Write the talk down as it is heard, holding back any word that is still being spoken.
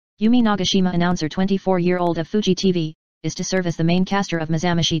Yumi Nagashima, announcer 24-year-old of Fuji TV, is to serve as the main caster of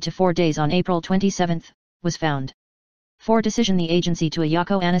Mazamashi to 4 days on April 27, was found. For decision the agency to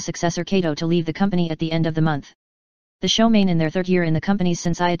Ayako Anna successor Kato to leave the company at the end of the month. The show main in their third year in the company's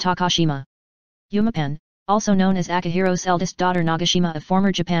Sensei Takashima. Yumipan, also known as Akihiro's eldest daughter Nagashima of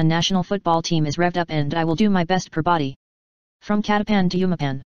former Japan national football team, is revved up and I will do my best per body. From Katapan to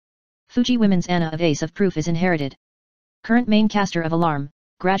Yumipan. Fuji Women's Anna of Ace of Proof is inherited. Current main caster of Alarm,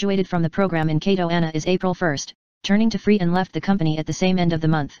 graduated from the program in Kato Anna is April 1, turning to free and left the company at the same end of the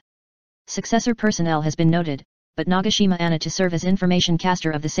month. Successor personnel has been noted, but Nagashima Anna to serve as information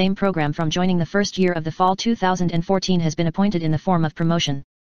caster of the same program from joining the first year of the fall 2014 has been appointed in the form of promotion.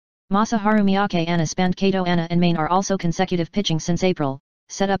 Masaharu Miyake Anna spanned Kato Anna and main are also consecutive pitching since April,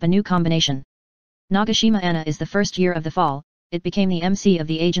 set up a new combination. Nagashima Anna is the first year of the fall, it became the MC of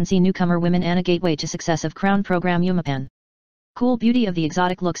the agency newcomer Women Anna gateway to success of Crown program Yumipan. Cool beauty of the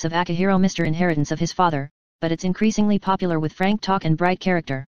exotic looks of Akihiro Mr. Inheritance of his father, but it's increasingly popular with frank talk and bright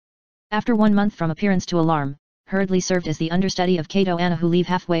character. After 1 month from appearance to Alarm, hurriedly served as the understudy of Kato Anna who leave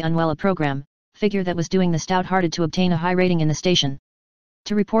halfway unwell a program, figure that was doing the stout-hearted to obtain a high rating in the station.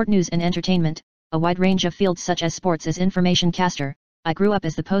 To report news and entertainment, a wide range of fields such as sports as information caster, I grew up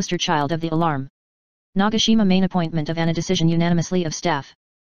as the poster child of the Alarm. Nagashima main appointment of Anna decision unanimously of staff.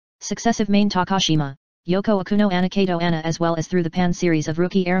 Successive main Takashima, Yoko Akuno Anna Kato Anna as well as through the Pan series of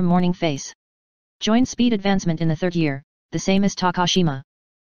Rookie Era Morning Face. Joined speed advancement in the third year, the same as Takashima.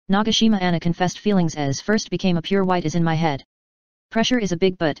 Nagashima Anna confessed feelings as first became a pure white is in my head. Pressure is a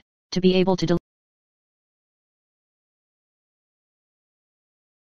big but, to be able to deliver